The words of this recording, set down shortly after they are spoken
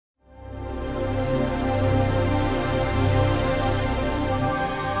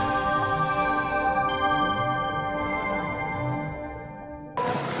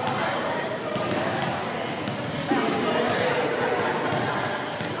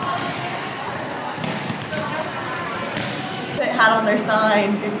hat on their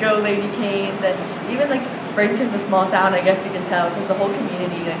sign, go Lady Canes, and even like Brenton's a small town, I guess you can tell, because the whole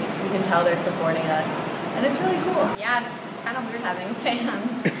community, like, you can tell they're supporting us, and it's really cool. Yeah, it's kind of weird having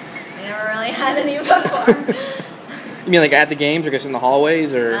fans. I never really had any before. You mean like at the games or just in the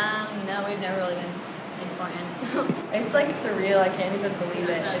hallways, or? No, we've never really been important. It's like surreal. I can't even believe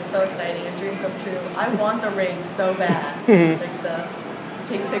it. It's so exciting. A dream come true. I want the ring so bad. Like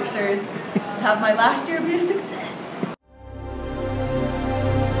take pictures, have my last year be a success.